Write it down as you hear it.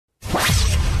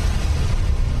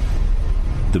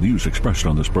The views expressed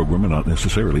on this program are not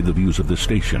necessarily the views of this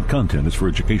station. Content is for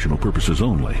educational purposes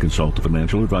only. Consult a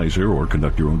financial advisor or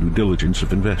conduct your own due diligence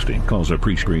if investing. Calls are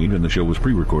pre-screened and the show was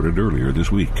pre-recorded earlier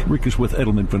this week. Rick is with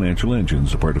Edelman Financial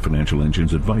Engines, a part of Financial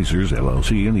Engines Advisors,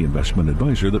 LLC, and the investment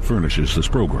advisor that furnishes this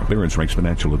program. Barron's ranks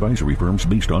financial advisory firms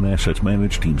based on assets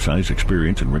managed, team size,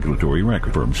 experience, and regulatory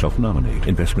record. Firms self-nominate.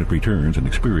 Investment returns and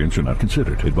experience are not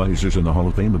considered. Advisors in the Hall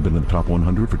of Fame have been in the top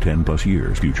 100 for 10 plus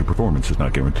years. Future performance is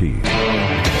not guaranteed.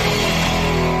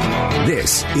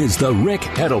 This is the Ric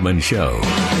Edelman Show.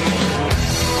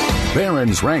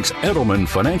 Barron's ranks Edelman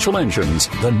Financial Engines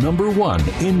the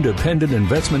 #1 independent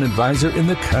investment advisor in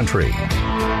the country.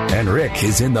 And Rick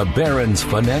is in the Barron's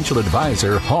Financial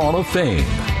Advisor Hall of Fame.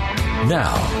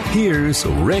 Now, here's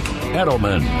Ric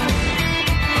Edelman.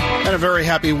 And a very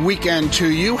happy weekend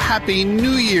to you. Happy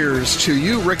New Year's to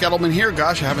you. Ric Edelman here.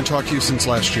 Gosh, I haven't talked to you since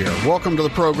last year. Welcome to the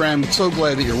program. So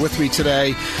glad that you're with me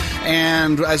today.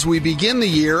 And as we begin the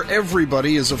year,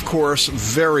 everybody is, of course,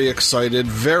 very excited,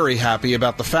 very happy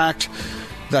about the fact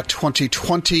that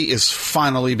 2020 is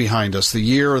finally behind us. The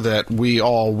year that we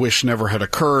all wish never had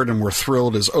occurred and we're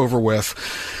thrilled is over with.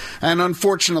 And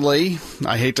unfortunately,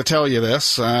 I hate to tell you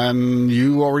this, and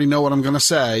you already know what I'm going to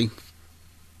say,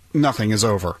 nothing is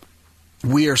over.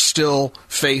 We are still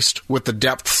faced with the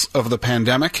depths of the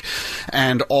pandemic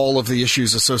and all of the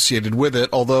issues associated with it,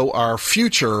 although our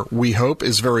future, we hope,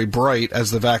 is very bright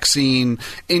as the vaccine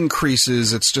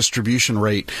increases its distribution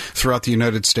rate throughout the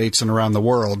United States and around the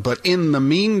world. But in the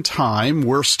meantime,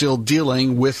 we're still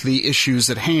dealing with the issues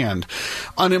at hand.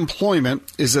 Unemployment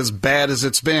is as bad as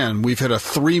it's been. We've hit a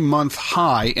 3-month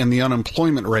high in the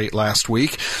unemployment rate last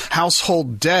week.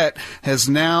 Household debt has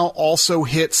now also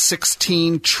hit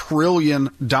 $16 trillion.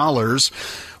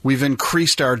 We've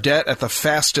increased our debt at the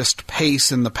fastest pace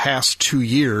in the past 2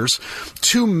 years.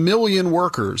 2 million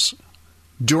workers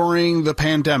during the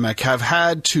pandemic have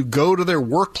had to go to their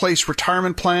workplace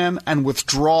retirement plan and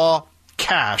withdraw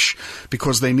cash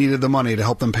because they needed the money to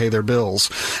help them pay their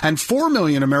bills. And 4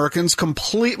 million Americans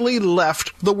completely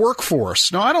left the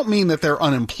workforce. Now, I don't mean that they're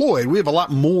unemployed. We have a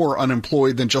lot more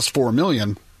unemployed than just 4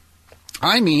 million.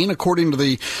 I mean, according to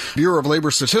the Bureau of Labor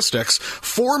Statistics,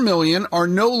 4 million are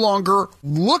no longer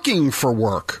looking for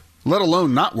work, let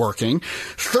alone not working.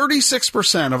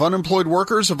 36% of unemployed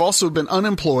workers have also been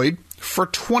unemployed for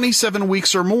 27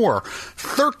 weeks or more.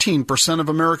 13% of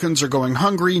Americans are going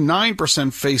hungry.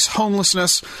 9% face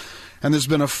homelessness. And there's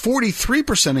been a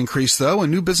 43% increase, though,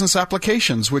 in new business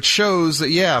applications, which shows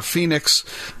that, Phoenix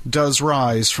does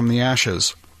rise from the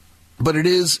ashes. But it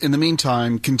is, in the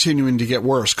meantime, continuing to get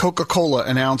worse. Coca-Cola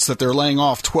announced that they're laying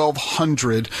off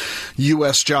 1,200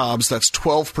 U.S. jobs. That's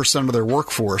 12% of their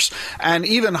workforce. And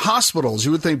even hospitals,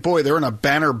 you would think, boy, they're in a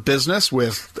banner business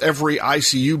with every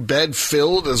ICU bed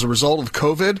filled as a result of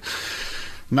COVID.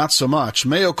 Not so much.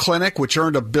 Mayo Clinic, which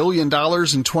earned $1 billion in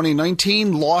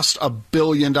 2019, lost $1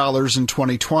 billion in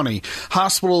 2020.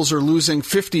 Hospitals are losing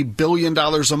 $50 billion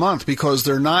a month because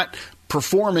they're not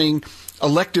performing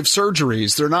elective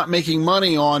surgeries. They're not making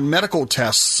money on medical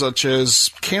tests such as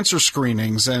cancer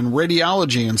screenings and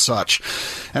radiology and such.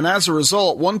 And as a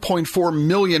result, 1.4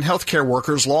 million healthcare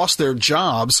workers lost their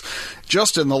jobs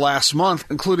just in the last month,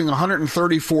 including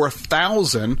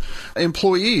 134,000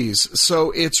 employees.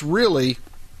 So it's really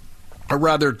a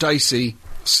rather dicey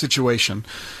situation.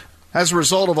 As a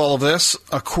result of all of this,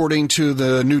 according to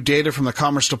the new data from the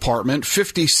Commerce Department,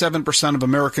 57% of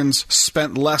Americans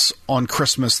spent less on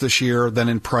Christmas this year than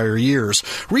in prior years.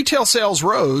 Retail sales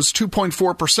rose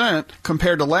 2.4%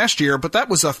 compared to last year, but that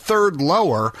was a third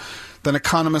lower than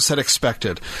economists had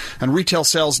expected. And retail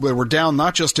sales were down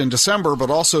not just in December, but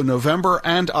also November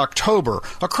and October.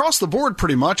 Across the board,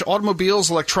 pretty much, automobiles,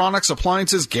 electronics,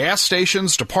 appliances, gas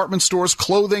stations, department stores,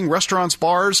 clothing, restaurants,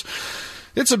 bars.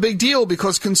 It's a big deal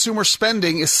because consumer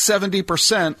spending is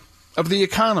 70% of the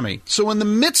economy. So in the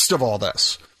midst of all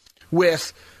this,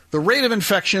 with the rate of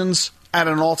infections at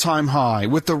an all-time high,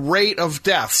 with the rate of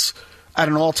deaths at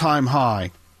an all-time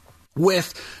high,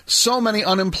 with so many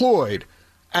unemployed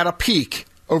at a peak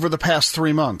over the past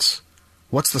 3 months,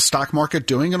 what's the stock market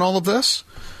doing in all of this?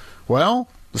 Well,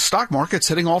 the stock market's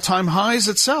hitting all-time highs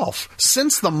itself.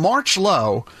 Since the March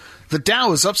low, the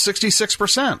Dow is up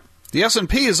 66%. The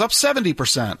S&P is up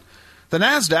 70%. The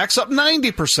Nasdaq's up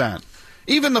 90%.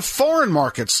 Even the foreign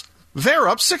markets, they're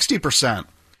up 60%.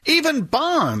 Even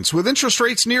bonds with interest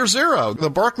rates near zero, the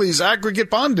Barclays Aggregate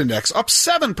Bond Index, up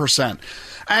 7%.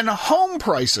 And home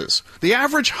prices, the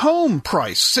average home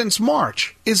price since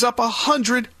March is up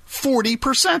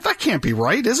 140%. That can't be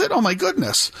right, is it? Oh, my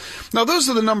goodness. Now, those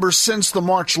are the numbers since the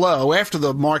March low, after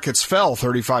the markets fell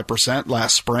 35%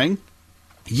 last spring.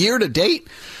 Year to date,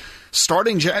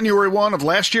 starting January 1 of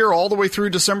last year all the way through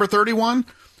December 31.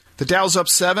 The Dow's up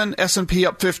 7, S&P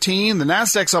up 15, the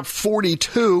Nasdaq's up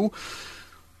 42,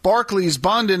 Barclays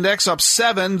Bond Index up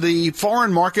 7, the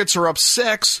foreign markets are up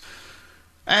 6,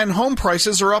 and home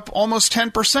prices are up almost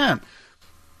 10%.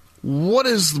 What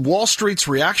is Wall Street's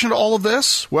reaction to all of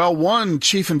this? Well, one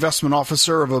chief investment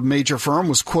officer of a major firm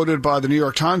was quoted by the New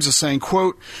York Times as saying,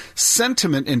 quote,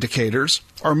 "Sentiment indicators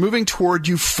are moving toward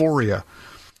euphoria."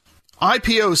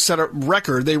 IPOs set a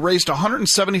record. They raised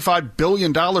 $175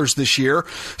 billion this year.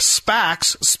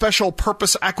 SPACs, special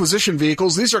purpose acquisition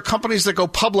vehicles, these are companies that go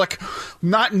public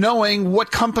not knowing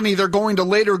what company they're going to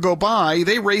later go buy.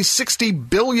 They raised $60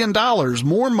 billion,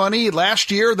 more money last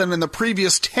year than in the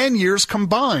previous 10 years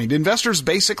combined. Investors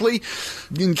basically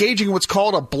engaging in what's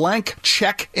called a blank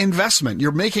check investment.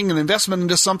 You're making an investment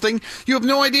into something, you have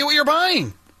no idea what you're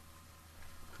buying.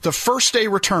 The first day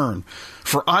return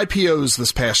for IPOs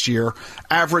this past year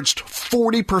averaged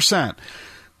 40%.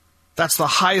 That's the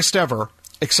highest ever,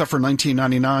 except for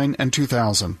 1999 and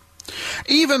 2000.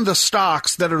 Even the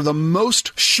stocks that are the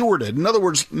most shorted, in other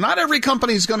words, not every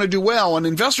company is going to do well, and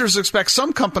investors expect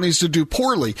some companies to do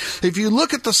poorly. If you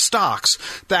look at the stocks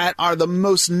that are the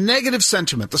most negative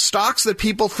sentiment, the stocks that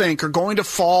people think are going to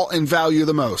fall in value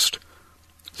the most,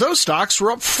 those stocks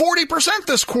were up 40%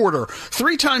 this quarter,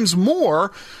 3 times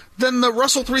more than the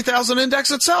Russell 3000 index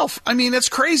itself. I mean, it's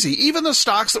crazy. Even the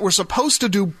stocks that were supposed to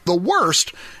do the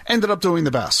worst ended up doing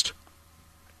the best.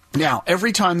 Now,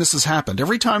 every time this has happened,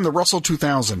 every time the Russell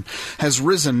 2000 has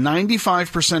risen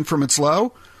 95% from its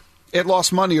low, it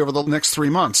lost money over the next 3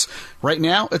 months. Right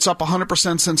now, it's up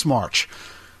 100% since March.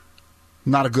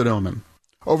 Not a good omen.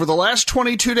 Over the last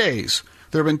 22 days,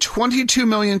 there have been 22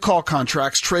 million call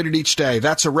contracts traded each day.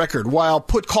 That's a record, while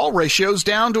put-call ratios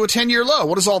down to a 10-year low.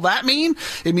 What does all that mean?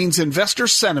 It means investor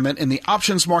sentiment in the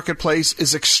options marketplace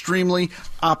is extremely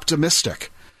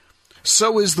optimistic.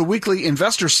 So is the weekly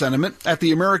investor sentiment at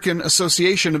the American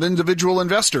Association of Individual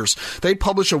Investors. They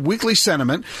publish a weekly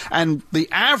sentiment, and the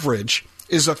average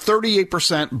is a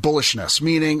 38% bullishness,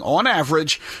 meaning on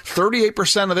average,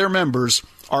 38% of their members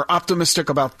are optimistic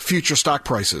about future stock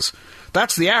prices.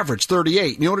 That's the average,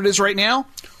 38. You know what it is right now?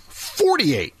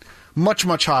 48. Much,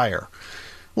 much higher.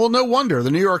 Well, no wonder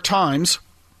the New York Times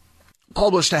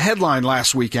published a headline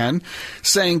last weekend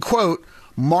saying, quote,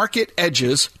 "Market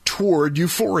edges toward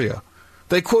euphoria."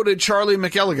 They quoted Charlie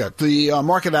McElligott, the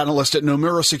market analyst at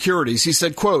Nomura Securities. He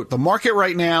said, quote, "The market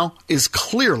right now is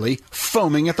clearly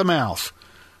foaming at the mouth."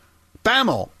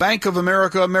 BAML, Bank of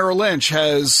America Merrill Lynch,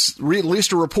 has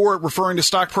released a report referring to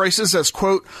stock prices as,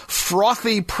 quote,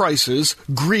 "frothy prices,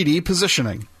 greedy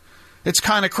positioning." It's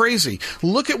kind of crazy.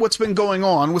 Look at what's been going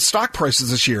on with stock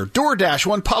prices this year. DoorDash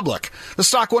went public. The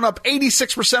stock went up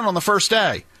 86% on the first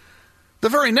day. The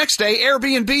very next day,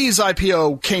 Airbnb's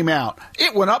IPO came out.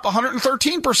 It went up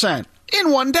 113%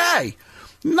 in one day.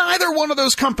 Neither one of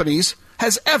those companies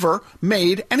has ever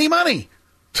made any money.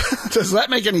 Does that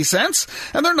make any sense?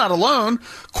 And they're not alone.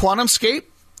 QuantumScape,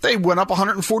 they went up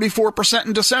 144%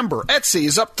 in December. Etsy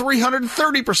is up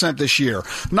 330% this year.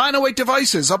 908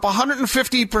 Devices up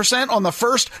 150% on the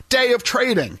first day of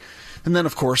trading. And then,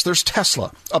 of course, there's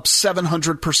Tesla, up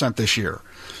 700% this year.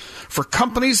 For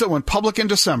companies that went public in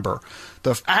December,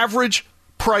 the average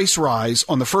price rise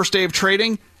on the first day of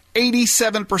trading,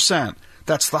 87%.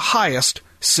 That's the highest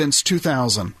since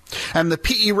 2000. And the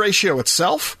PE ratio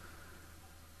itself,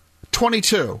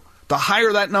 22. The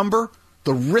higher that number,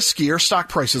 the riskier stock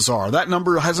prices are. That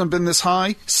number hasn't been this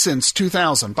high since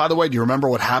 2000. By the way, do you remember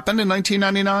what happened in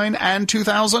 1999 and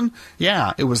 2000?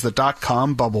 Yeah, it was the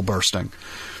dot-com bubble bursting.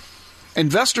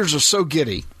 Investors are so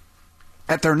giddy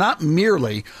that they're not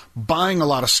merely buying a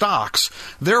lot of stocks,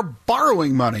 they're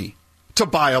borrowing money to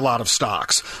buy a lot of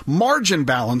stocks. Margin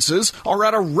balances are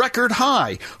at a record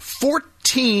high,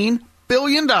 $14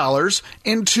 billion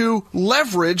into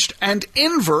leveraged and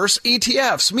inverse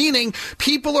ETFs, meaning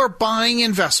people are buying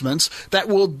investments that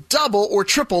will double or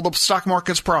triple the stock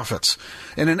market's profits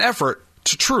in an effort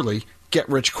to truly get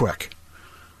rich quick.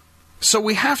 So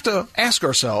we have to ask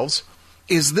ourselves,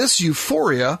 is this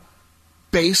euphoria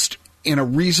based in a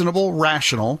reasonable,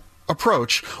 rational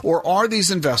approach, or are these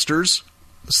investors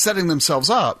setting themselves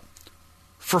up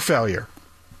for failure?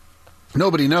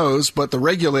 Nobody knows, but the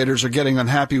regulators are getting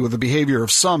unhappy with the behavior of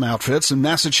some outfits in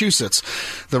Massachusetts.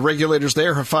 The regulators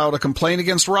there have filed a complaint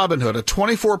against Robinhood, a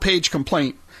 24-page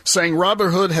complaint saying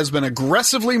Robinhood has been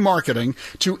aggressively marketing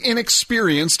to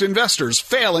inexperienced investors,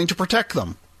 failing to protect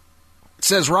them. It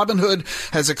says Robinhood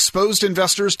has exposed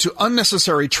investors to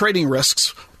unnecessary trading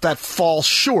risks that fall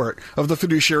short of the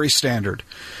fiduciary standard.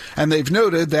 And they've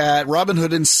noted that Robinhood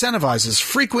incentivizes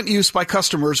frequent use by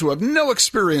customers who have no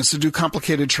experience to do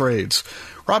complicated trades.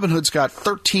 Robinhood's got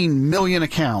 13 million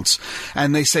accounts,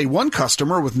 and they say one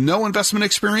customer with no investment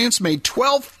experience made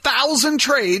 12,000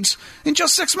 trades in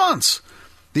just 6 months.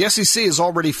 The SEC has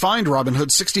already fined Robinhood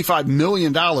 $65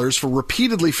 million for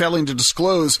repeatedly failing to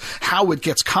disclose how it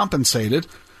gets compensated.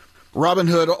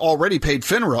 Robinhood already paid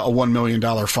FINRA a $1 million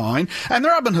fine, and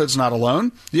Robinhood's not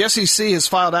alone. The SEC has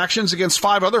filed actions against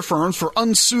 5 other firms for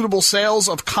unsuitable sales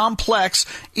of complex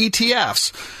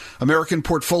ETFs. American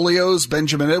Portfolios,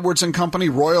 Benjamin Edwards & Company,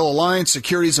 Royal Alliance,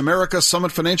 Securities America,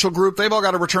 Summit Financial Group, they've all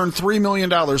got to return $3 million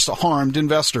to harmed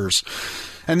investors.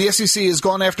 And the SEC has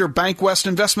gone after Bank West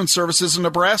Investment Services in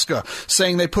Nebraska,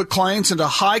 saying they put clients into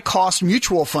high-cost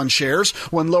mutual fund shares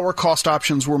when lower-cost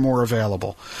options were more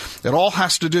available. It all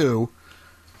has to do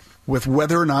with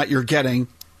whether or not you're getting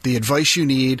the advice you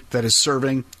need that is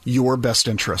serving your best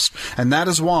interest. And that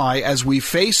is why, as we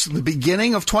face the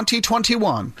beginning of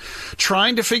 2021,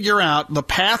 trying to figure out the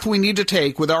path we need to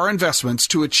take with our investments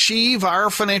to achieve our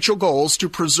financial goals, to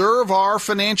preserve our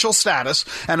financial status,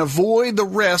 and avoid the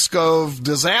risk of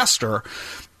disaster,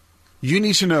 you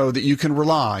need to know that you can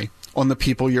rely on the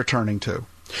people you're turning to.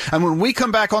 And when we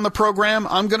come back on the program,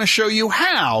 I'm going to show you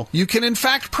how you can, in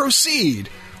fact, proceed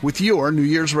with your New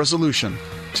Year's resolution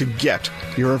to get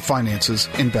your finances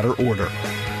in better order.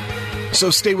 So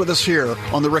stay with us here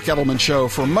on the Ric Edelman Show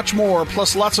for much more,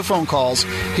 plus lots of phone calls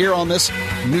here on this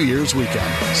New Year's weekend.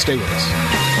 Stay with us.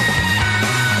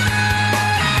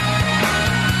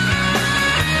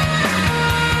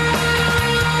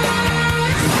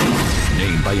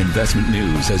 Named by Investment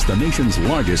News as the nation's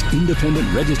largest independent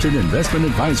registered investment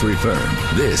advisory firm,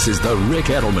 this is the Ric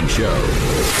Edelman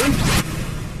Show.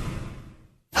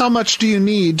 How much do you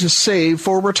need to save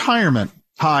for retirement?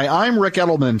 Hi, I'm Ric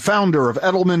Edelman, founder of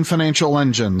Edelman Financial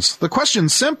Engines. The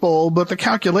question's simple, but the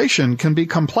calculation can be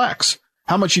complex.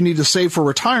 How much you need to save for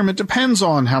retirement depends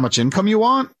on how much income you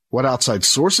want, what outside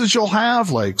sources you'll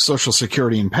have, like Social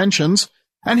Security and pensions.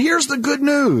 And here's the good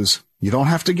news. You don't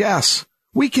have to guess.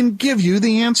 We can give you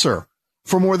the answer.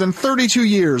 For more than 32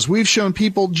 years, we've shown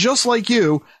people just like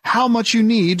you how much you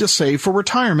need to save for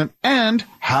retirement and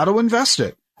how to invest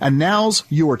it. And now's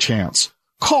your chance.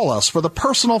 Call us for the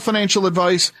personal financial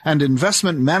advice and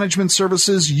investment management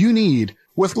services you need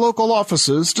with local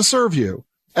offices to serve you.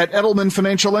 At Edelman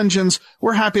Financial Engines,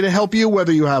 we're happy to help you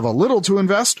whether you have a little to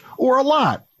invest or a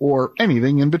lot or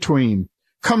anything in between.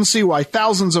 Come see why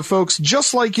thousands of folks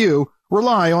just like you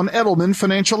rely on Edelman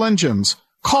Financial Engines.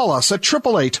 Call us at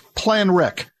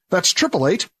 888-PLAN-RIC. That's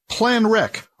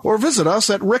 888-PLAN-RIC. Or visit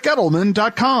us at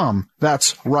ricedelman.com.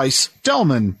 That's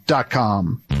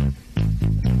ricedelman.com.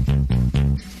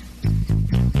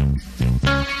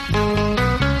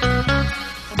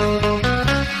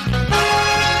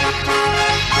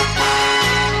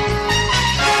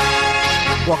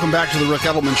 Welcome back to the Ric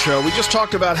Edelman Show. We just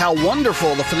talked about how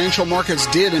wonderful the financial markets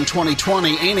did in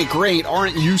 2020. Ain't it great?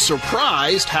 Aren't you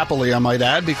surprised? Happily, I might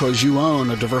add, because you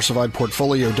own a diversified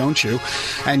portfolio, don't you?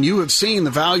 And you have seen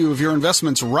the value of your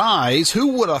investments rise.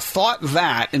 Who would have thought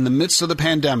that in the midst of the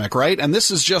pandemic, right? And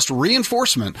this is just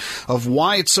reinforcement of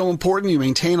why it's so important you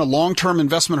maintain a long-term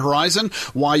investment horizon,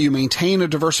 why you maintain a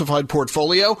diversified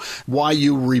portfolio, why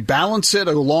you rebalance it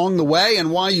along the way,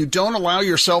 and why you don't allow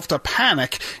yourself to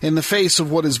panic in the face of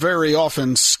what is very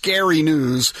often scary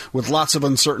news with lots of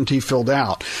uncertainty filled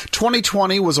out.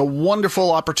 2020 was a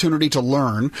wonderful opportunity to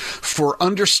learn for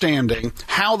understanding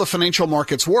how the financial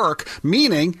markets work,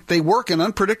 meaning they work in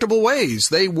unpredictable ways.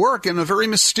 They work in a very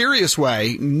mysterious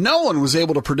way. No one was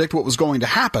able to predict what was going to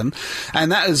happen,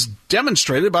 and that is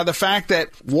demonstrated by the fact that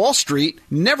Wall Street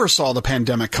never saw the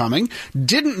pandemic coming,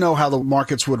 didn't know how the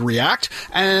markets would react,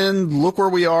 and look where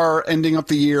we are ending up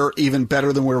the year even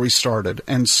better than where we started.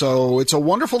 And so it's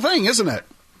a wonderful thing, isn't it?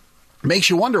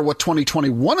 Makes you wonder what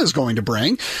 2021 is going to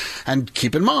bring. And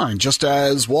keep in mind, just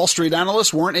as Wall Street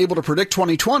analysts weren't able to predict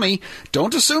 2020,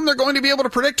 don't assume they're going to be able to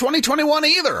predict 2021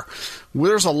 either.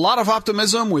 There's a lot of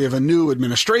optimism. We have a new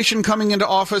administration coming into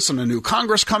office and a new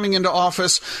Congress coming into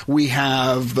office. We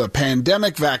have the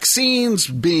pandemic vaccines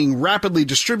being rapidly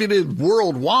distributed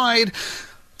worldwide.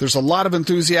 There's a lot of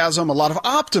enthusiasm, a lot of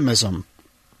optimism.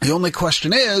 The only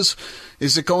question is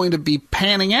it going to be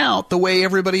panning out the way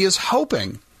everybody is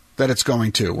hoping that it's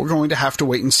going to? We're going to have to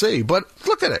wait and see. But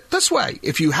look at it this way.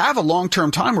 If you have a long-term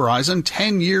time horizon,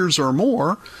 10 years or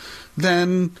more,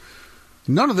 then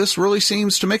none of this really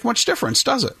seems to make much difference,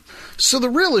 does it? So the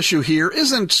real issue here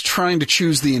isn't trying to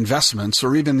choose the investments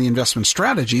or even the investment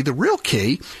strategy. The real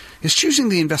key is choosing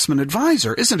the investment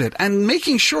advisor, isn't it? And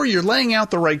making sure you're laying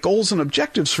out the right goals and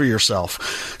objectives for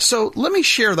yourself. So let me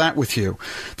share that with you.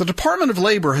 The Department of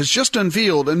Labor has just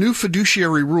unveiled a new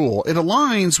fiduciary rule. It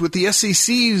aligns with the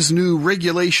SEC's new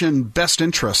regulation best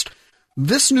interest.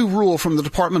 This new rule from the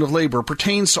Department of Labor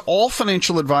pertains to all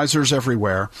financial advisors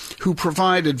everywhere who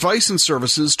provide advice and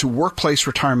services to workplace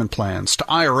retirement plans, to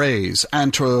IRAs,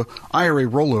 and to IRA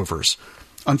rollovers.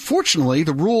 Unfortunately,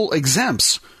 the rule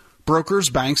exempts brokers,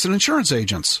 banks, and insurance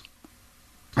agents.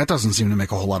 That doesn't seem to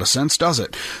make a whole lot of sense, does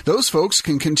it? Those folks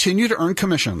can continue to earn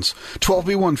commissions,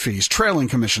 12B1 fees, trailing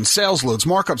commissions, sales loads,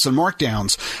 markups, and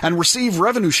markdowns, and receive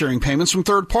revenue-sharing payments from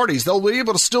third parties. They'll be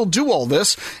able to still do all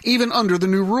this, even under the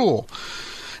new rule.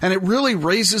 And it really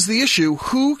raises the issue,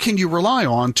 who can you rely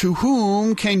on? To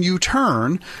whom can you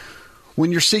turn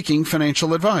when you're seeking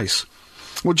financial advice?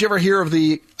 Would you ever hear of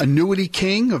the annuity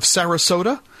king of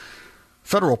Sarasota?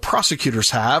 Federal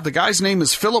prosecutors have. The guy's name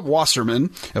is Philip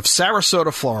Wasserman of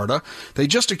Sarasota, Florida. They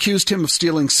just accused him of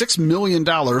stealing $6 million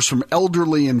from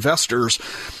elderly investors.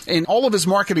 In all of his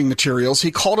marketing materials,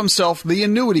 he called himself the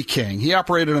Annuity King. He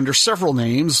operated under several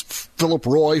names, Philip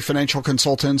Roy Financial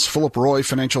Consultants, Philip Roy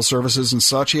Financial Services, and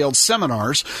such. He held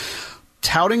seminars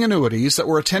touting annuities that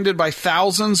were attended by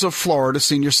thousands of Florida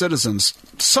senior citizens,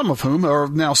 some of whom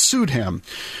have now sued him.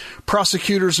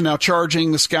 Prosecutors are now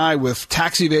charging this guy with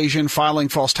tax evasion, filing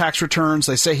false tax returns.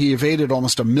 They say he evaded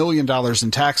almost $1 million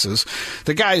in taxes.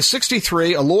 The guy is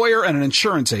 63, a lawyer and an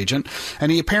insurance agent,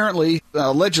 and he apparently,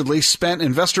 allegedly, spent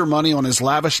investor money on his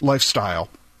lavish lifestyle.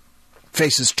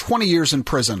 Faces 20 years in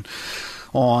prison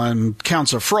on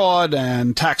counts of fraud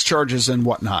and tax charges and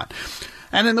whatnot.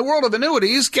 And in the world of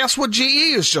annuities, guess what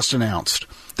GE has just announced?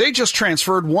 They just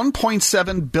transferred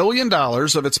 $1.7 billion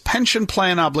of its pension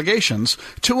plan obligations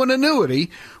to an annuity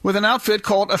with an outfit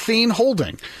called Athene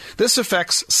Holding. This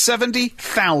affects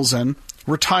 70,000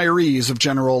 retirees of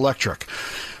General Electric.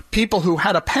 People who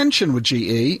had a pension with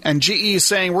GE, and GE is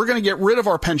saying, we're going to get rid of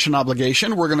our pension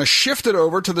obligation. We're going to shift it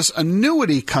over to this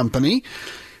annuity company.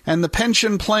 And the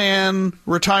pension plan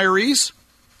retirees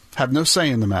have no say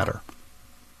in the matter.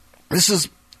 This is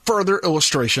further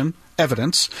illustration,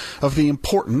 evidence of the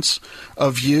importance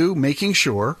of you making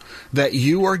sure that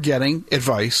you are getting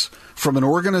advice from an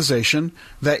organization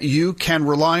that you can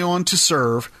rely on to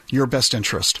serve your best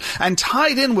interest. And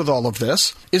tied in with all of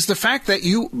this is the fact that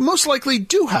you most likely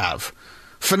do have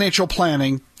financial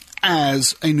planning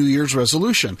as a New Year's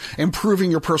resolution,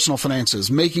 improving your personal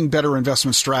finances, making better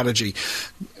investment strategy,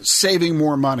 saving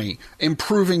more money,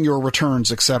 improving your returns,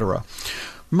 etc.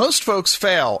 Most folks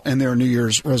fail in their New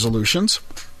Year's resolutions,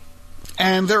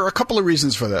 and there are a couple of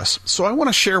reasons for this. So I want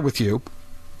to share with you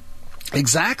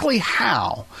exactly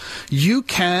how you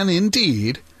can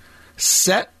indeed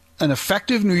set an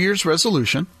effective New Year's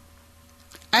resolution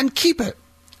and keep it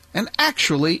and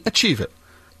actually achieve it.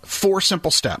 4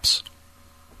 simple steps.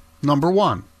 Number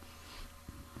 1,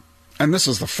 and this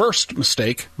is the first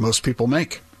mistake most people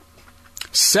make,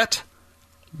 set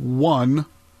one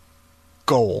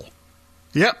goal.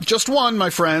 Yep, just one, my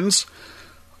friends.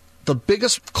 The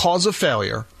biggest cause of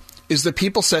failure is that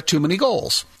people set too many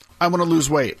goals. I want to lose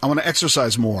weight. I want to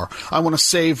exercise more. I want to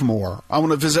save more. I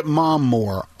want to visit mom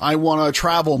more. I want to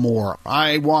travel more.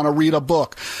 I want to read a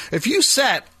book. If you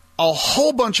set a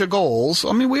whole bunch of goals,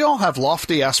 I mean, we all have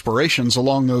lofty aspirations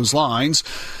along those lines,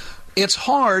 it's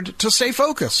hard to stay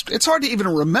focused. It's hard to even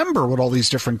remember what all these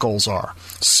different goals are.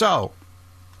 So,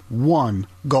 one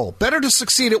goal. Better to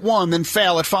succeed at 1 than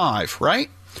fail at 5, right?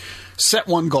 Set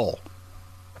one goal.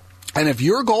 And if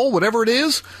your goal, whatever it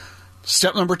is,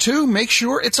 step number 2, make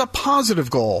sure it's a positive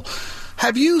goal.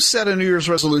 Have you set a New Year's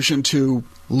resolution to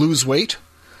lose weight?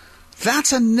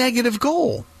 That's a negative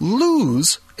goal.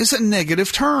 Lose is a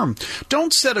negative term.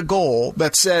 Don't set a goal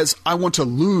that says, I want to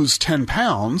lose 10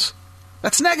 pounds.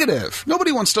 That's negative.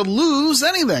 Nobody wants to lose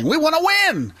anything. We want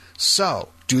to win. So,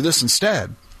 do this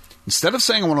instead. Instead of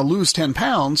saying I want to lose 10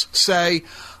 pounds, say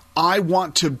I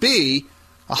want to be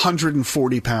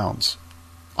 140 pounds.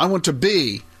 I want to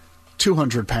be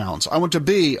 200 pounds. I want to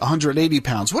be 180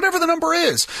 pounds. Whatever the number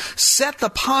is, set the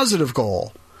positive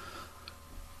goal.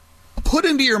 Put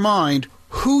into your mind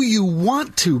who you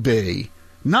want to be,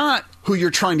 not who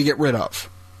you're trying to get rid of.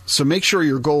 So make sure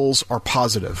your goals are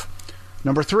positive.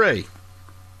 Number 3,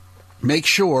 make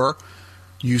sure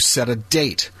you set a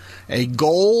date. A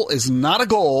goal is not a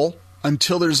goal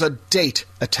until there's a date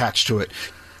attached to it.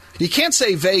 You can't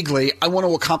say vaguely, I want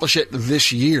to accomplish it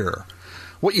this year.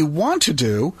 What you want to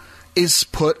do is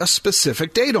put a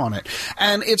specific date on it.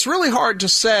 And it's really hard to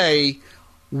say,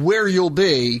 where you'll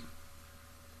be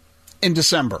in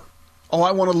December. Oh,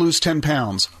 I want to lose 10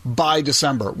 pounds by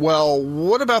December. Well,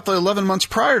 what about the 11 months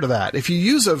prior to that? If you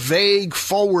use a vague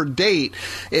forward date,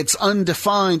 it's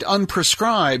undefined,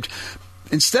 unprescribed.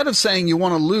 Instead of saying you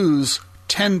want to lose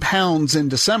 10 pounds in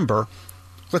December,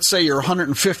 let's say you're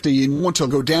 150 and you want to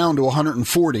go down to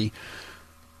 140,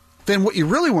 then what you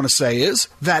really want to say is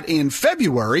that in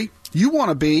February, you want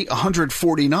to be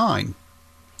 149.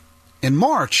 In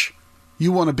March,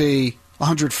 you want to be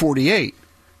 148.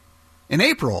 In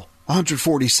April,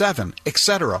 147,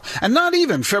 etc. And not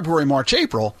even February, March,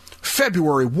 April.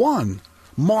 February 1,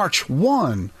 March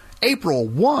 1, April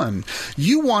 1.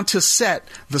 You want to set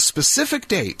the specific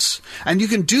dates, and you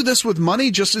can do this with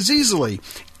money just as easily.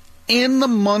 In the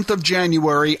month of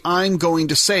January, I'm going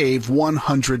to save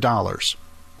 $100.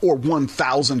 Or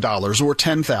 $1,000 or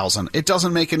 $10,000. It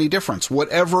doesn't make any difference.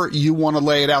 Whatever you want to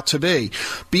lay it out to be.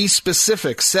 Be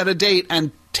specific, set a date,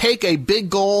 and take a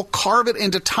big goal, carve it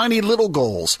into tiny little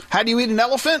goals. How do you eat an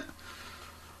elephant?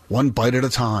 One bite at a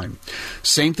time.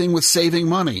 Same thing with saving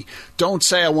money. Don't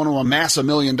say I want to amass $1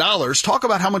 million. Talk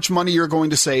about how much money you're going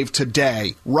to save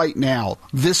today, right now,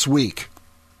 this week.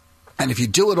 And if you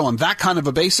do it on that kind of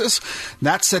a basis,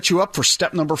 that sets you up for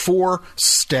step number 4,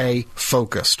 stay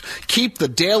focused. Keep the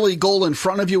daily goal in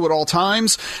front of you at all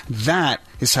times. That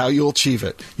is how you'll achieve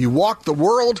it. You walk the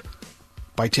world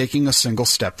by taking a single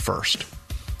step first.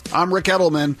 I'm Ric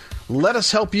Edelman. Let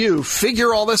us help you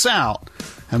figure all this out.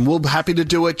 And we'll be happy to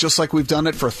do it just like we've done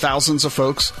it for thousands of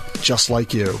folks just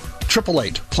like you.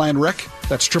 888-PLAN-RIC.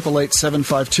 That's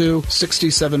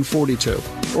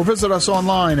 888-752-6742. Or visit us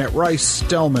online at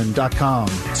ricedelman.com.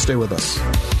 Stay with us.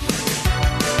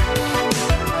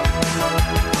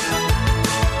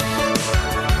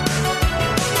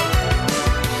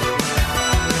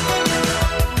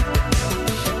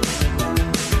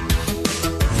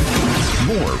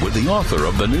 More with the author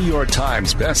of the New York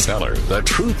Times bestseller, The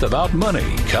Truth About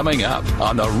Money, coming up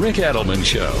on The Ric Edelman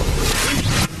Show.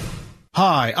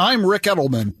 Hi, I'm Ric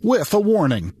Edelman with a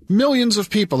warning. Millions of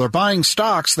people are buying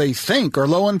stocks they think are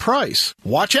low in price.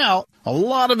 Watch out. A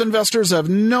lot of investors have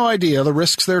no idea the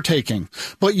risks they're taking.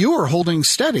 But you are holding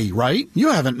steady, right? You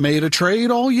haven't made a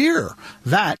trade all year.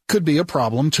 That could be a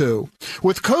problem too.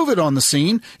 With COVID on the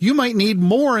scene, you might need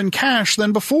more in cash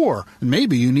than before. And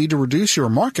maybe you need to reduce your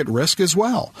market risk as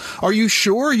well. Are you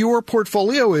sure your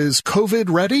portfolio is COVID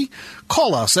ready?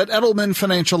 Call us at Edelman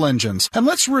Financial Engines and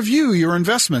let's review your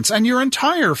investments and your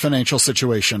entire financial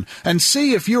situation and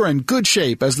see if you're in good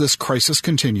shape as this crisis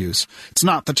continues. It's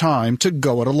not the time to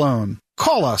go it alone.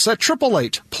 Call us at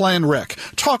 888-PLAN-RIC.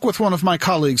 Talk with one of my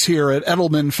colleagues here at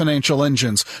Edelman Financial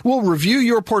Engines. We'll review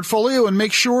your portfolio and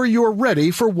make sure you're ready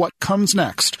for what comes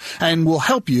next. And we'll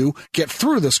help you get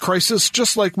through this crisis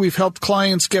just like we've helped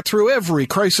clients get through every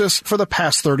crisis for the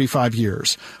past 35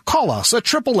 years. Call us at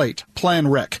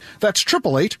 888-PLAN-RIC. That's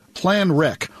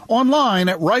 888-PLAN-RIC. Online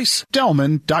at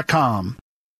ricedelman.com.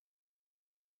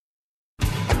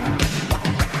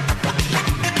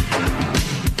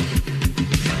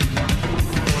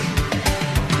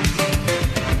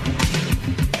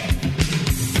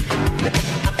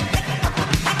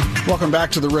 Welcome back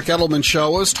to the Ric Edelman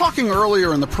Show. I was talking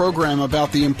earlier in the program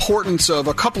about the importance of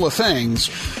a couple of things.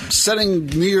 Setting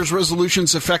New Year's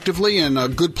resolutions effectively and a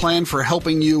good plan for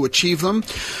helping you achieve them.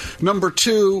 Number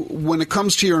 2, when it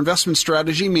comes to your investment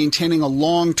strategy, maintaining a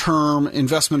long-term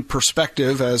investment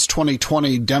perspective as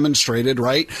 2020 demonstrated,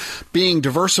 right? Being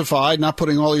diversified, not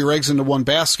putting all your eggs into one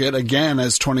basket, again,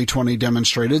 as 2020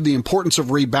 demonstrated. The importance of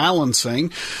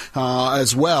rebalancing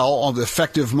as well, of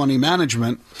effective money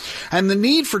management. And the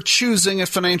need for choosing a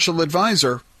financial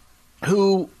advisor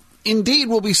who indeed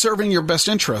will be serving your best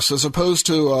interests as opposed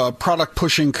to a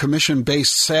product-pushing,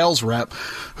 commission-based sales rep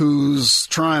who's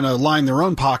trying to line their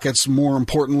own pockets more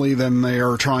importantly than they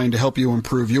are trying to help you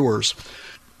improve yours.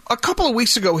 A couple of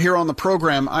weeks ago here on the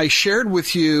program, I shared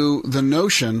with you the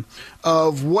notion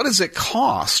of what does it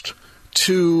cost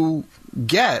to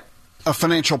get a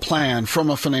financial plan from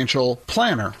a financial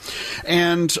planner.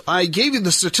 And I gave you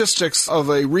the statistics of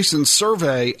a recent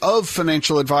survey of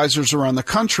financial advisors around the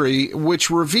country, which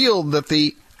revealed that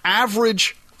the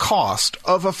average cost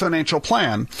of a financial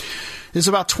plan is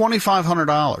about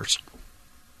 $2,500.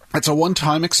 It's a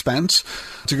one-time expense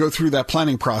to go through that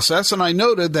planning process. And I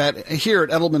noted that here at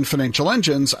Edelman Financial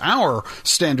Engines, our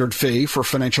standard fee for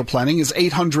financial planning is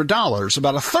 $800,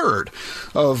 about a third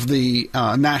of the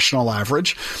national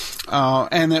average.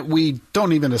 And that we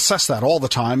don't even assess that all the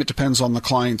time. It depends on the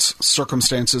client's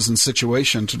circumstances and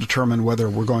situation to determine whether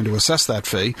we're going to assess that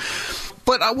fee.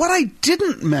 But what I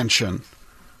didn't mention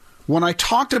when I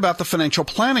talked about the financial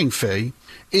planning fee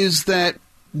is that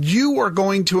you are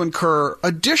going to incur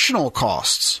additional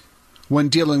costs when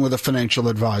dealing with a financial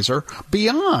advisor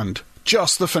beyond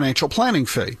just the financial planning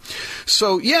fee.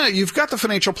 So, yeah, you've got the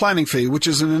financial planning fee, which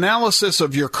is an analysis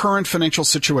of your current financial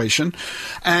situation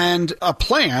and a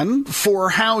plan for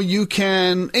how you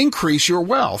can increase your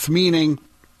wealth, meaning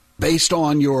based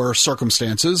on your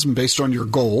circumstances and based on your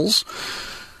goals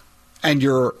and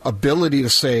your ability to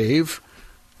save,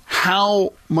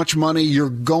 how much money you're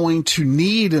going to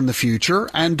need in the future,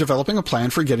 and developing a plan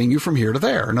for getting you from here to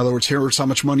there. In other words, here's how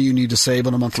much money you need to save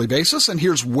on a monthly basis, and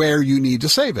here's where you need to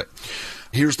save it.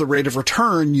 Here's the rate of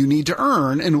return you need to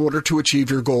earn in order to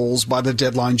achieve your goals by the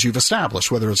deadlines you've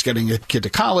established, whether it's getting a kid to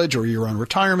college or your own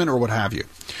retirement or what have you.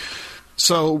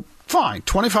 So, fine,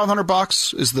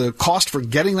 $2,500 is the cost for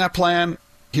getting that plan.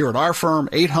 Here at our firm,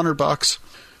 $800.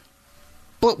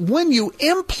 But when you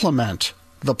implement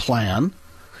the plan,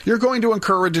 you're going to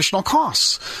incur additional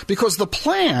costs because the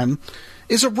plan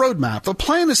is a roadmap. The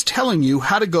plan is telling you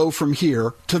how to go from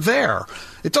here to there.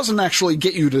 It doesn't actually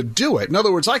get you to do it. In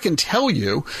other words, I can tell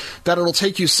you that it'll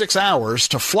take you 6 hours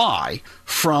to fly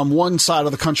from one side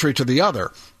of the country to the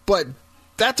other, but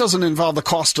that doesn't involve the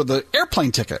cost of the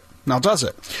airplane ticket. Now, does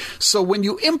it? So when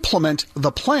you implement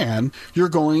the plan, you're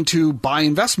going to buy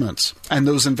investments, and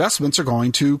those investments are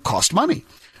going to cost money.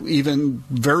 Even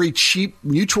very cheap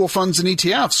mutual funds and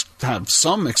ETFs have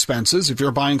some expenses. If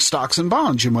you're buying stocks and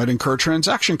bonds, you might incur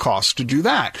transaction costs to do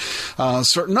that.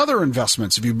 Certain other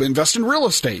investments, if you invest in real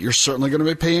estate, you're certainly going to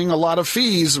be paying a lot of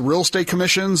fees, real estate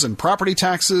commissions and property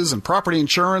taxes and property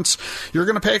insurance. You're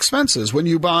going to pay expenses when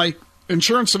you buy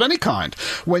insurance of any kind.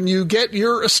 When you get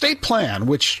your estate plan,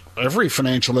 which every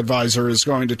financial advisor is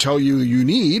going to tell you you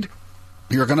need,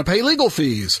 you're going to pay legal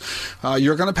fees.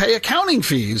 You're going to pay accounting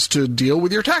fees to deal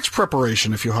with your tax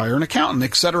preparation if you hire an accountant,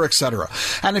 et cetera, et cetera.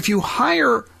 And if you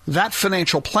hire that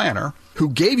financial planner who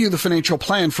gave you the financial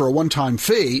plan for a one-time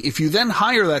fee, if you then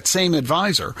hire that same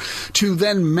advisor to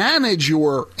then manage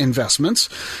your investments,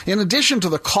 in addition to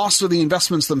the cost of the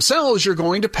investments themselves, you're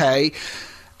going to pay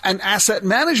an asset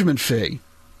management fee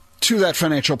to that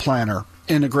financial planner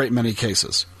in a great many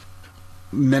cases.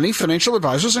 Many financial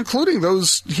advisors, including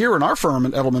those here in our firm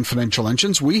at Edelman Financial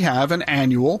Engines, we have an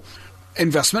annual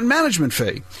investment management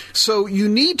fee. So you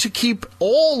need to keep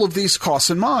all of these costs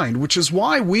in mind, which is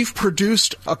why we've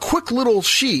produced a quick little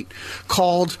sheet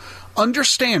called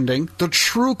Understanding the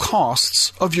True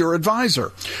Costs of Your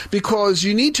Advisor, because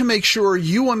you need to make sure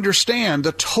you understand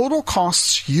the total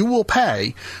costs you will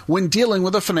pay when dealing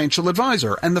with a financial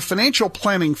advisor. And the financial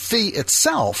planning fee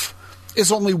itself is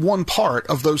only one part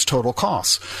of those total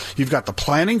costs. You've got the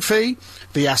planning fee,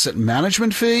 the asset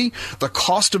management fee, the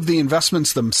cost of the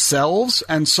investments themselves,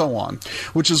 and so on,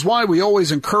 which is why we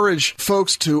always encourage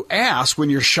folks to ask when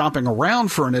you're shopping around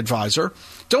for an advisor,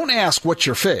 don't ask what's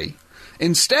your fee.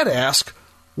 Instead, ask,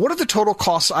 what are the total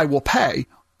costs I will pay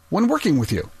when working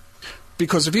with you?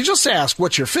 Because if you just ask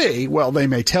what's your fee, well, they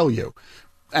may tell you.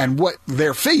 And what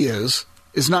their fee is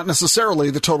not necessarily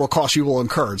the total cost you will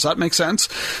incur. Does that make sense?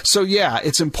 So yeah,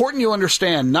 it's important you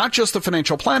understand not just the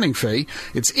financial planning fee,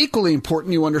 it's equally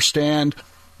important you understand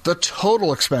the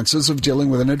total expenses of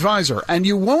dealing with an advisor. And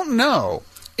you won't know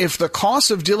if the costs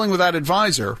of dealing with that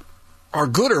advisor are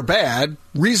good or bad,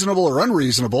 reasonable or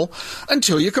unreasonable,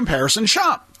 until you comparison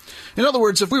shop. In other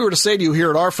words, if we were to say to you here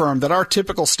at our firm that our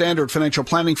typical standard financial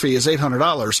planning fee is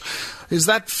 $800, is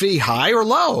that fee high or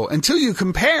low? Until you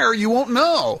compare, you won't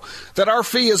know that our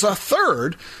fee is a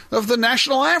third of the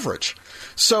national average.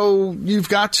 So you've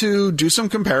got to do some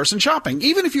comparison shopping.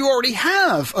 Even if you already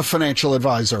have a financial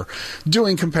advisor,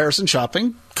 doing comparison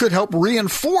shopping could help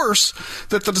reinforce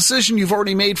that the decision you've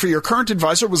already made for your current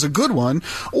advisor was a good one,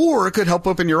 or it could help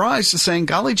open your eyes to saying,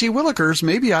 golly gee willikers,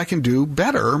 maybe I can do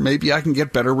better. Maybe I can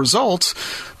get better results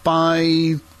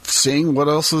by seeing what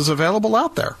else is available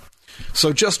out there.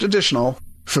 So just additional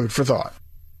food for thought.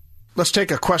 Let's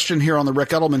take a question here on the Ric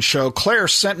Edelman Show. Claire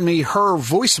sent me her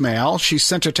voicemail. She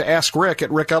sent it to Ask Rick at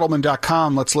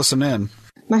ricedelman.com. Let's listen in.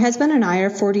 My husband and I are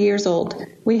 40 years old.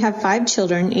 We have 5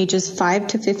 children, ages 5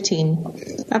 to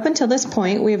 15. Up until this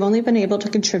point, we have only been able to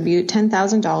contribute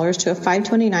 $10,000 to a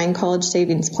 529 college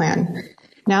savings plan.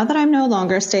 Now that I'm no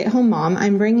longer a stay-at-home mom,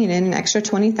 I'm bringing in an extra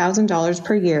 $20,000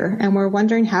 per year, and we're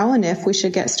wondering how and if we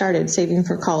should get started saving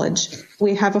for college.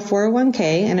 We have a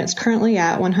 401k, and it's currently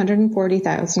at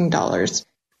 $140,000.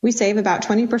 We save about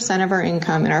 20% of our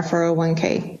income in our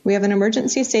 401k. We have an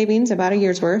emergency savings about a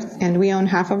year's worth, and we own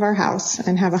half of our house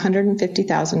and have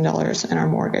 $150,000 in our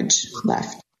mortgage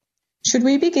left. Should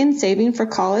we begin saving for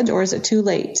college, or is it too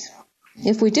late?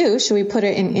 If we do, should we put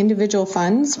it in individual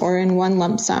funds or in one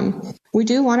lump sum? We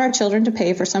do want our children to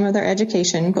pay for some of their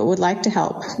education, but would like to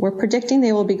help. We're predicting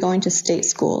they will be going to state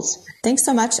schools. Thanks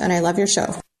so much, and I love your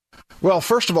show. Well,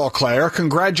 first of all, Claire,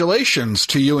 congratulations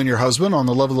to you and your husband on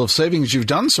the level of savings you've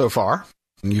done so far.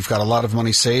 You've got a lot of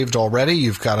money saved already.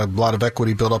 You've got a lot of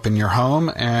equity built up in your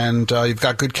home, and you've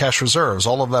got good cash reserves.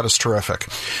 All of that is terrific.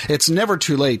 It's never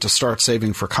too late to start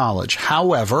saving for college.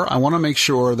 However, I want to make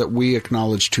sure that we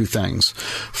acknowledge two things.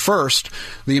 First,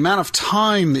 the amount of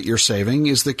time that you're saving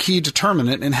is the key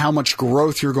determinant in how much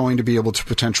growth you're going to be able to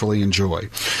potentially enjoy.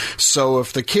 So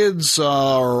if the kids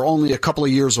are only a couple of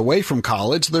years away from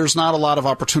college, there's not a lot of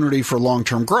opportunity for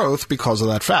long-term growth because of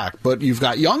that fact. But you've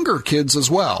got younger kids as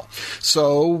well.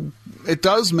 So it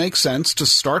does make sense to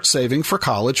start saving for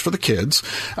college for the kids.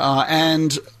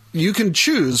 And you can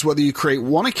choose whether you create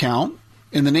one account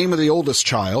in the name of the oldest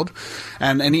child,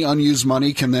 and any unused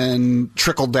money can then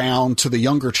trickle down to the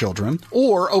younger children,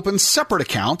 or open separate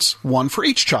accounts, one for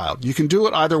each child. You can do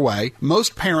it either way.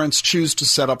 Most parents choose to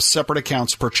set up separate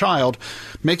accounts per child.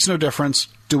 Makes no difference.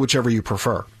 Do whichever you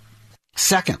prefer.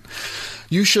 Second,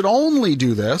 you should only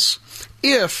do this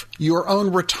if your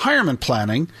own retirement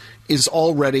planning is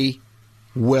already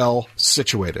well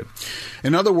situated.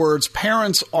 In other words,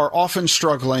 parents are often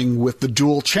struggling with the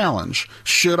dual challenge.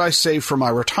 Should I save for my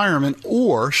retirement,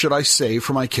 or should I save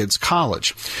for my kids'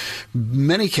 college?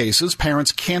 Many cases,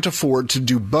 parents can't afford to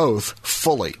do both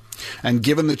fully. And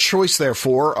given the choice,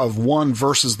 therefore, of one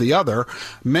versus the other,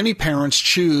 many parents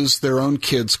choose their own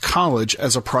kids' college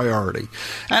as a priority.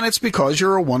 And it's because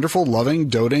you're a wonderful, loving,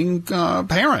 doting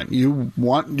parent. You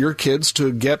want your kids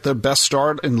to get the best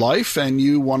start in life, and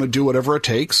you want to do whatever it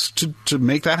takes to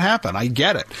make that happen. I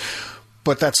get it.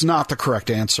 But that's not the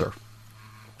correct answer.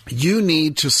 You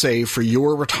need to save for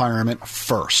your retirement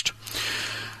first.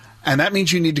 And that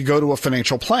means you need to go to a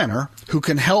financial planner who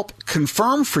can help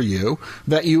confirm for you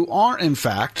that you are, in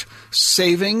fact,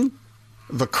 saving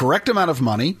the correct amount of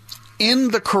money in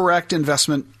the correct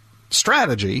investment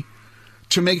strategy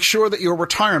to make sure that your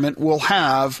retirement will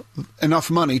have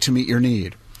enough money to meet your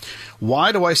need.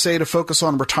 Why do I say to focus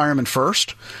on retirement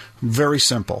first? Very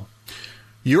simple.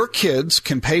 Your kids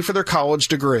can pay for their college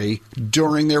degree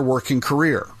during their working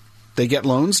career. They get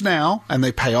loans now, and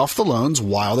they pay off the loans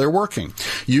while they're working.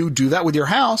 You do that with your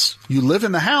house. You live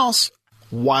in the house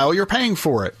while you're paying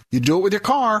for it. You do it with your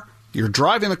car. You're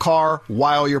driving the car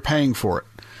while you're paying for it.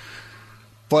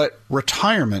 But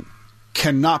retirement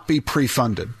cannot be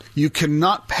pre-funded. You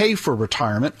cannot pay for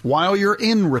retirement while you're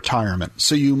in retirement.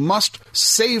 So you must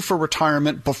save for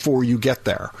retirement before you get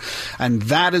there. And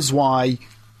that is why,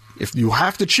 if you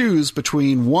have to choose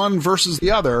between one versus the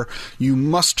other, you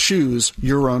must choose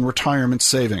your own retirement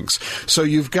savings. So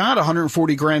you've got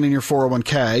 $140,000 in your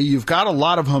 401k. You've got a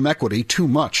lot of home equity, too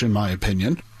much in my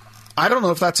opinion. I don't know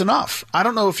if that's enough. I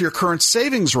don't know if your current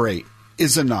savings rate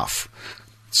is enough.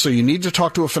 So you need to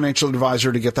talk to a financial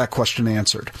advisor to get that question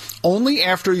answered. Only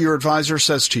after your advisor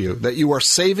says to you that you are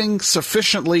saving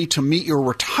sufficiently to meet your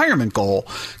retirement goal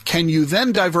can you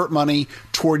then divert money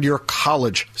toward your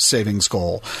college savings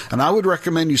goal. And I would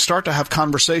recommend you start to have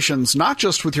conversations not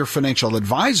just with your financial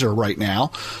advisor right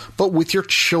now, but with your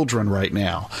children right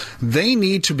now. They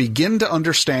need to begin to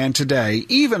understand today,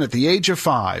 even at the age of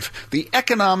 5, the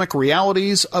economic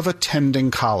realities of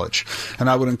attending college. And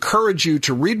I would encourage you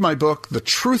to read my book, The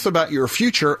Truth About Your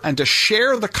Future, and to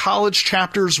share the college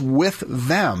chapters with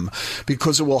them,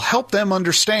 because it will help them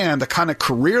understand the kind of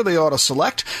career they ought to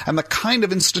select and the kind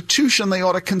of institution they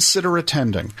ought to consider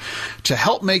attending, to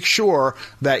help make sure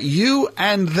that you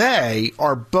and they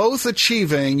are both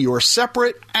achieving your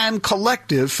separate and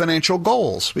collective financial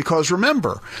goals. Because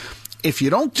remember, if you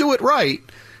don't do it right,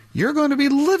 you're going to be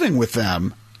living with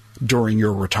them during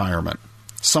your retirement,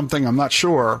 something I'm not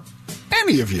sure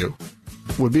any of you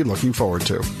would be looking forward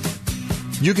to.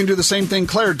 You can do the same thing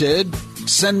Claire did.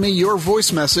 Send me your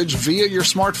voice message via your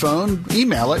smartphone.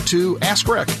 Email it to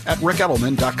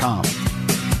askrick@ricedelman.com.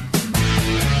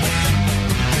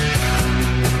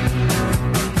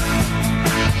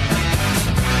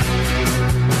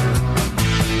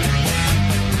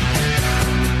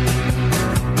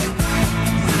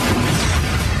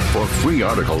 For free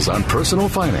articles on personal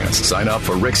finance, sign up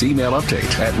for Rick's email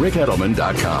update at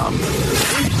ricedelman.com.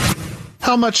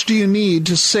 How much do you need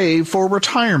to save for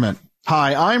retirement?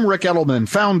 Hi, I'm Ric Edelman,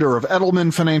 founder of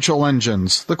Edelman Financial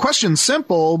Engines. The question's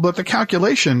simple, but the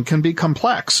calculation can be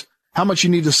complex. How much you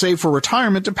need to save for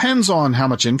retirement depends on how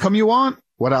much income you want,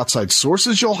 what outside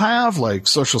sources you'll have, like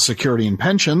Social Security and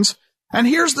pensions. And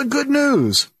here's the good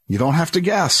news. You don't have to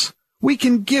guess. We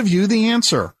can give you the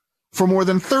answer. For more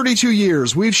than 32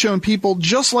 years, we've shown people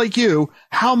just like you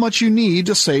how much you need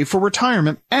to save for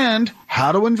retirement and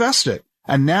how to invest it.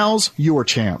 And now's your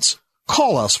chance.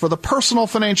 Call us for the personal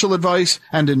financial advice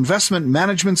and investment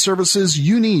management services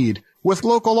you need with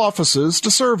local offices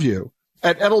to serve you.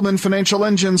 At Edelman Financial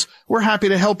Engines, we're happy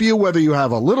to help you whether you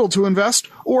have a little to invest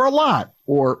or a lot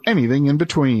or anything in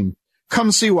between.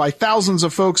 Come see why thousands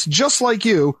of folks just like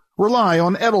you rely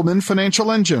on Edelman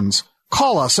Financial Engines.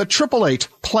 Call us at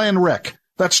 888-PLAN-RIC.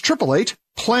 That's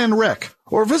 888-PLAN-RIC.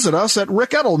 Or visit us at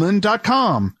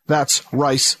ricedelman.com. That's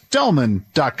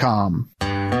ricedelman.com.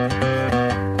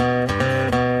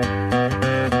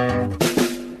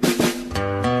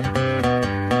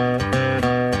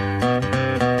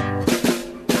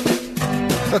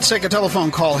 Let's take a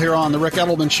telephone call here on the Ric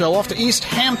Edelman Show off to East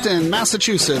Hampton,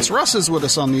 Massachusetts. Russ is with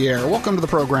us on the air. Welcome to the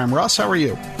program, Russ. How are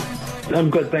you? I'm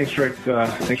good. Thanks, Rick.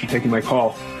 Thanks for taking my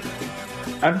call.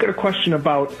 I've got a question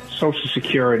about Social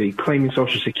Security, claiming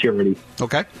Social Security.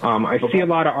 Okay. I see a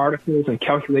lot of articles and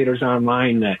calculators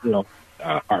online that,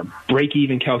 are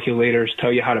break-even calculators,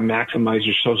 tell you how to maximize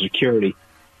your Social Security.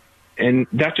 And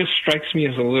that just strikes me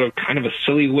as a little kind of a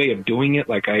silly way of doing it.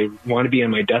 Like I want to be on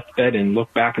my deathbed and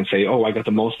look back and say, oh, I got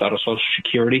the most out of Social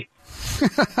Security.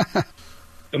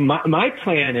 My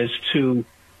plan is to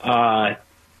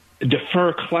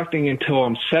defer collecting until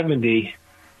I'm 70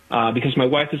 because my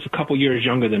wife is a couple years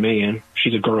younger than me, and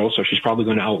she's a girl, so she's probably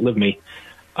going to outlive me,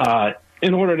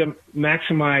 in order to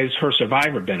maximize her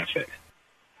survivor benefit.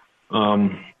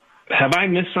 Have I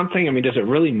missed something? I mean, does it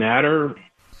really matter?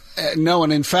 No,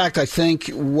 and in fact, I think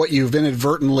what you've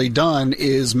inadvertently done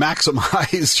is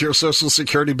maximize your Social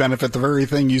Security benefit, the very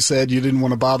thing you said you didn't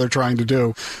want to bother trying to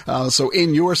do. So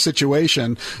in your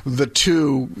situation, the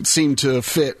two seem to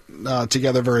fit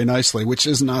together very nicely, which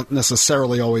is not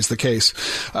necessarily always the case.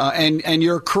 And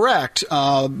you're correct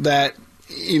that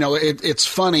it's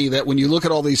funny that when you look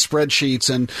at all these spreadsheets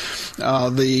and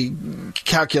the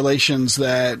calculations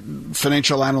that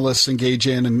financial analysts engage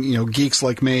in and, geeks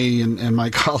like me and my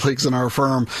colleagues in our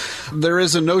firm, there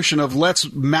is a notion of let's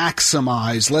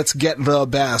maximize, let's get the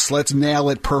best, let's nail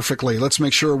it perfectly. Let's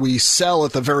make sure we sell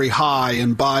at the very high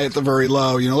and buy at the very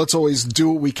low. Let's always do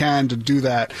what we can to do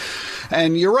that.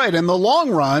 And you're right. In the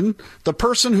long run, the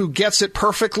person who gets it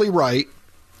perfectly right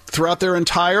throughout their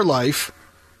entire life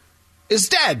is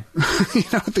dead.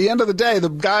 At the end of the day, the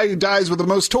guy who dies with the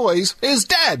most toys is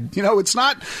dead. It's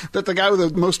not that the guy with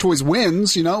the most toys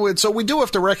wins, so we do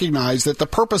have to recognize that the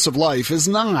purpose of life is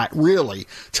not really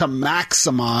to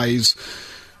maximize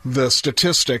the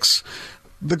statistics.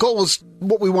 The goal is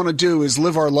what we want to do is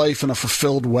live our life in a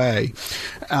fulfilled way.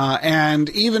 And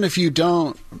even if you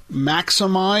don't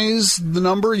maximize the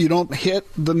number, you don't hit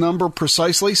the number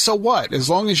precisely, so what? As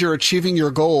long as you're achieving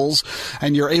your goals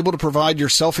and you're able to provide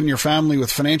yourself and your family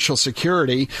with financial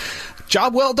security,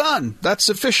 job well done. That's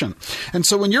sufficient. And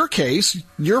so in your case,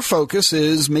 your focus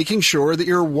is making sure that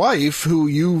your wife, who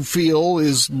you feel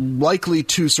is likely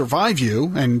to survive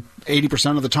you, and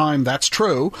 80% of the time that's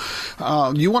true,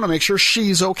 you want to make sure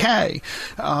she's okay.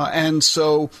 And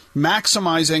so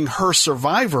maximizing her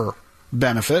survivor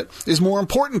benefit is more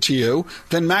important to you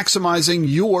than maximizing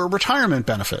your retirement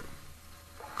benefit.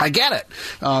 I get it.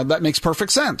 That makes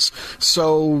perfect sense.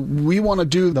 So we want to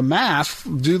do the math,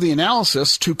 do the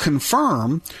analysis to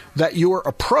confirm that your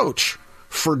approach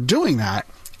for doing that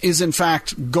is in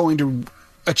fact going to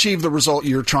achieve the result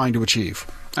you're trying to achieve.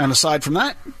 And aside from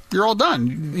that, you're all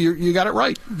done. You got it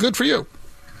right. Good for you.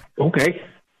 Okay.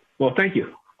 Well, thank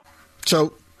you.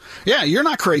 So, yeah, you're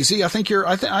not crazy. I think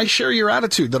I share your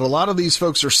attitude that a lot of these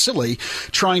folks are silly,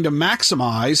 trying to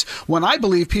maximize, when I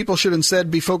believe people should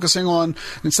instead be focusing on,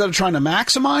 instead of trying to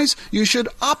maximize, you should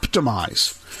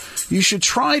optimize. You should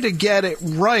try to get it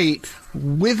right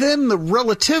within the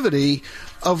relativity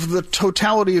of the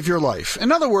totality of your life.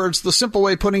 In other words, the simple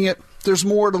way of putting it, there's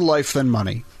more to life than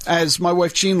money. As my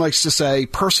wife Jean likes to say,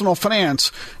 personal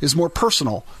finance is more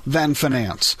personal than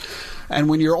finance. And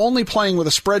when you're only playing with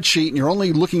a spreadsheet and you're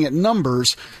only looking at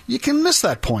numbers, you can miss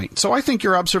that point. So I think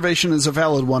your observation is a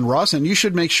valid one, Ross, and you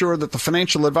should make sure that the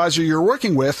financial advisor you're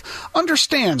working with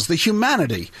understands the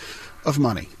humanity of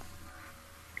money.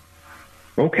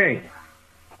 Okay.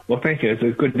 Well, thank you.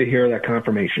 It's good to hear that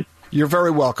confirmation. You're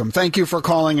very welcome. Thank you for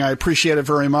calling. I appreciate it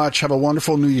very much. Have a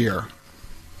wonderful new year.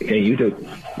 Okay, you too.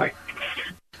 Bye.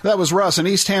 That was Russ in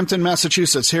East Hampton,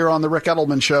 Massachusetts, here on the Ric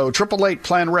Edelman Show.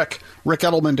 888-PLAN-RIC,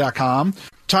 ricedelman.com.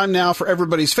 Time now for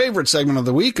everybody's favorite segment of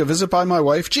the week, a visit by my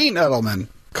wife, Jean Edelman,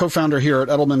 co-founder here at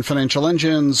Edelman Financial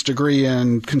Engines, degree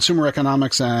in consumer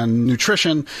economics and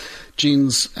nutrition.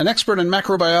 Jean's an expert in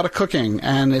macrobiotic cooking,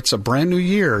 and it's a brand new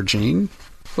year, Jean.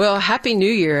 Well, Happy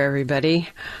New Year, everybody.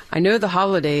 I know the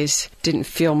holidays didn't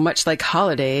feel much like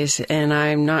holidays, and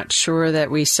I'm not sure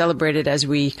that we celebrated as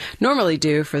we normally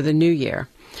do for the new year.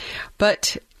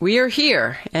 But we are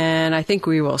here, and I think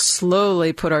we will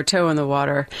slowly put our toe in the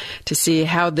water to see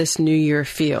how this new year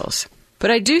feels. But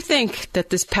I do think that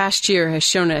this past year has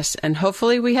shown us, and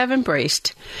hopefully we have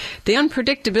embraced, the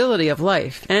unpredictability of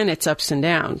life and its ups and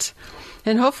downs.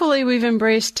 And hopefully we've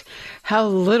embraced how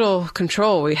little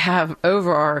control we have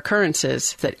over our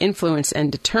occurrences that influence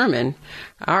and determine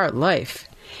our life.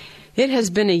 It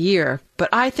has been a year, but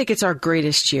I think it's our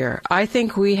greatest year. I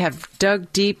think we have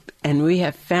dug deep and we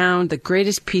have found the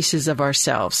greatest pieces of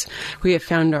ourselves. We have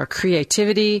found our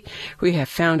creativity. We have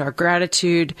found our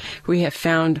gratitude. We have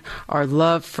found our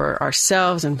love for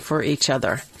ourselves and for each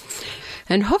other.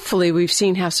 And hopefully we've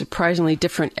seen how surprisingly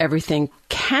different everything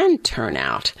can turn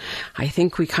out. I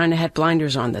think we kind of had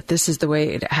blinders on that this is the way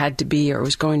it had to be or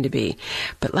was going to be.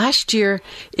 But last year,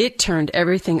 it turned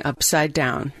everything upside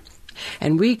down.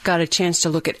 And we got a chance to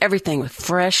look at everything with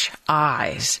fresh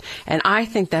eyes. And I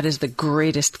think that is the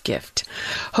greatest gift.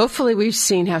 Hopefully we've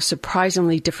seen how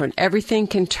surprisingly different everything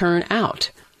can turn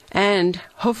out. And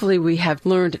hopefully we have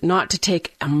learned not to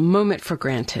take a moment for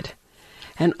granted.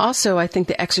 And also, I think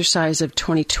the exercise of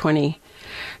 2020,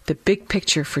 the big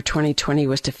picture for 2020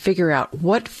 was to figure out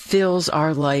what fills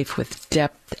our life with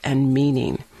depth and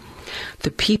meaning.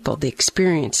 The people, the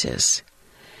experiences.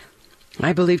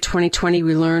 I believe 2020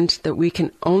 we learned that we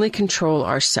can only control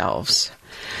ourselves.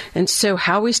 And so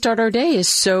how we start our day is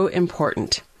so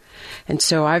important. And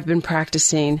so I've been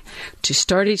practicing to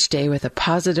start each day with a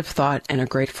positive thought and a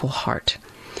grateful heart,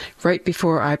 right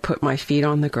before I put my feet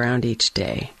on the ground each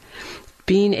day.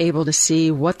 Being able to see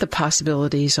what the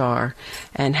possibilities are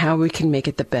and how we can make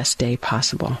it the best day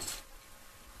possible.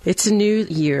 It's a new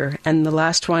year, and the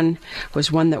last one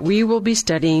was one that we will be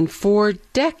studying for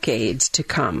decades to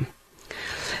come.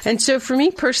 And so for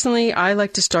me personally, I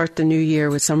like to start the new year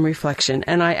with some reflection,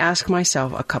 and I ask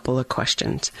myself a couple of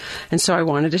questions. And so I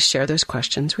wanted to share those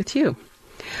questions with you.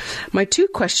 My two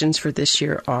questions for this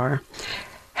year are,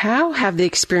 how have the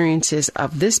experiences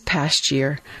of this past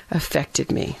year affected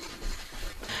me?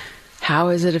 How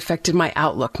has it affected my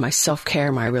outlook, my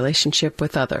self-care, my relationship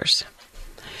with others?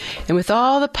 And with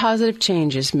all the positive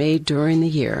changes made during the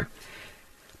year,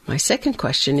 my second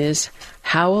question is,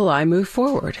 how will I move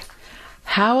forward?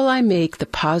 How will I make the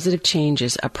positive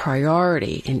changes a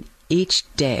priority in each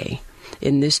day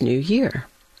in this new year?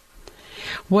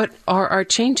 What are our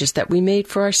changes that we made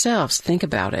for ourselves? Think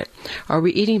about it. Are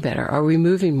we eating better? Are we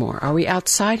moving more? Are we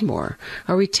outside more?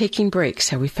 Are we taking breaks?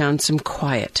 Have we found some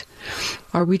quiet?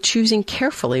 Are we choosing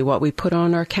carefully what we put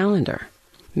on our calendar?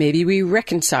 Maybe we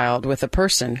reconciled with a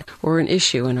person or an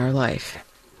issue in our life.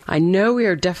 I know we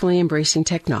are definitely embracing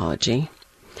technology,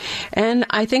 and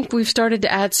I think we've started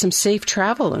to add some safe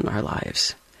travel in our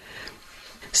lives.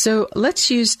 So let's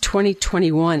use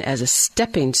 2021 as a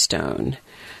stepping stone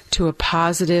to a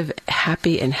positive,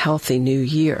 happy, and healthy new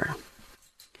year.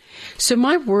 So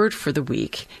my word for the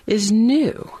week is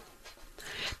new.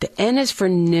 The N is for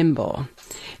nimble.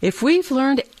 If we've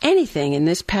learned anything in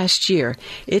this past year,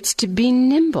 it's to be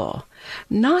nimble,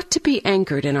 not to be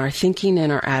anchored in our thinking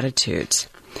and our attitudes.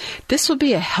 This will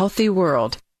be a healthy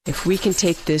world if we can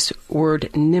take this word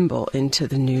nimble into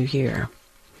the new year.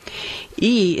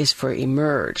 E is for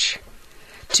emerge,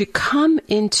 to come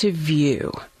into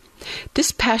view.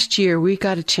 This past year, we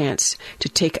got a chance to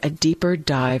take a deeper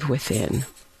dive within.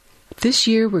 This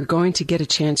year, we're going to get a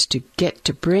chance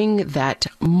to bring that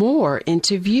more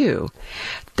into view,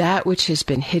 that which has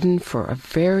been hidden for a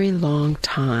very long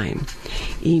time.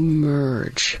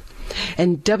 Emerge.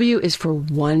 And W is for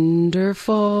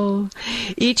wonderful.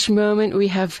 Each moment we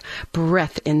have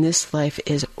breath in this life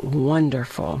is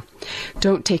wonderful.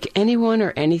 Don't take anyone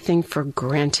or anything for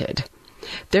granted.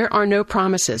 There are no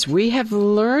promises. We have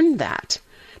learned that.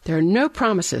 There are no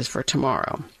promises for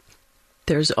tomorrow.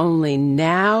 There's only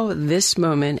now, this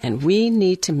moment, and we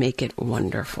need to make it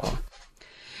wonderful.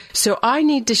 So I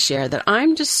need to share that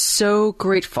I'm just so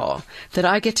grateful that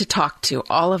I get to talk to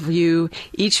all of you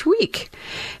each week.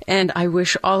 And I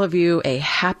wish all of you a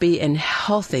happy and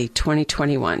healthy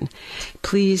 2021.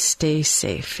 Please stay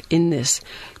safe in this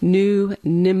new,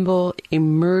 nimble,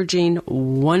 emerging,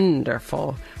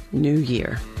 wonderful new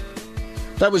year.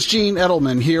 That was Gene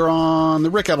Edelman here on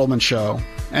The Ric Edelman Show.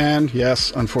 And,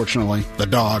 yes, unfortunately, the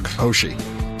dog, Hoshi.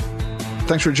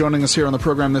 Thanks for joining us here on the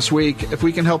program this week. If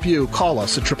we can help you, call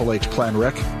us at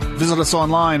HHH-PLAN-RIC. Visit us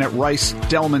online at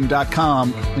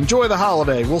ricedelman.com. Enjoy the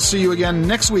holiday. We'll see you again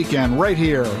next weekend right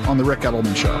here on The Ric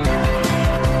Edelman Show.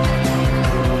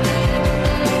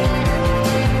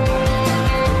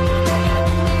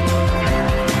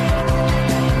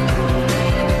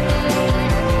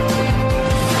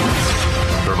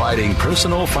 providing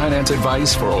personal finance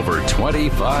advice for over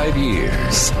 25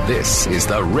 years. This is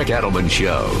The Ric Edelman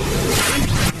Show.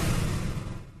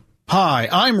 Hi,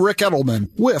 I'm Ric Edelman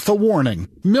with a warning.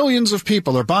 Millions of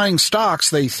people are buying stocks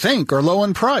they think are low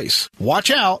in price. Watch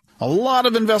out. A lot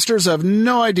of investors have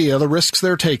no idea the risks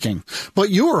they're taking.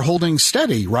 But you're holding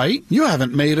steady, right? You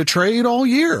haven't made a trade all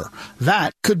year.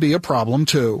 That could be a problem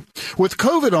too. With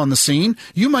COVID on the scene,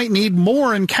 you might need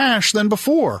more in cash than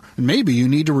before. And maybe you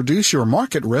need to reduce your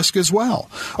market risk as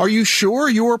well. Are you sure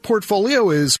your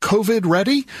portfolio is COVID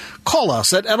ready? Call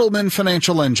us at Edelman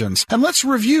Financial Engines and let's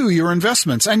review your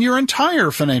investments and your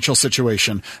entire financial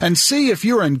situation and see if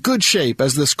you're in good shape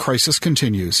as this crisis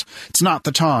continues. It's not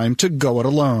the time to go it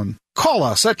alone. Call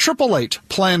us at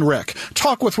 888-PLAN-RIC.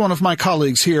 Talk with one of my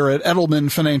colleagues here at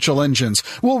Edelman Financial Engines.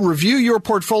 We'll review your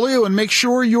portfolio and make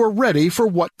sure you're ready for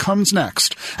what comes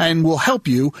next. And we'll help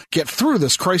you get through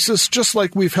this crisis just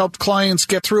like we've helped clients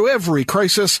get through every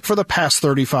crisis for the past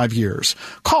 35 years.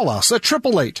 Call us at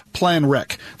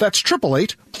 888-PLAN-RIC. That's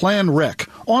 888-PLAN-RIC.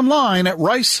 Online at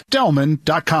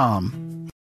ricedelman.com.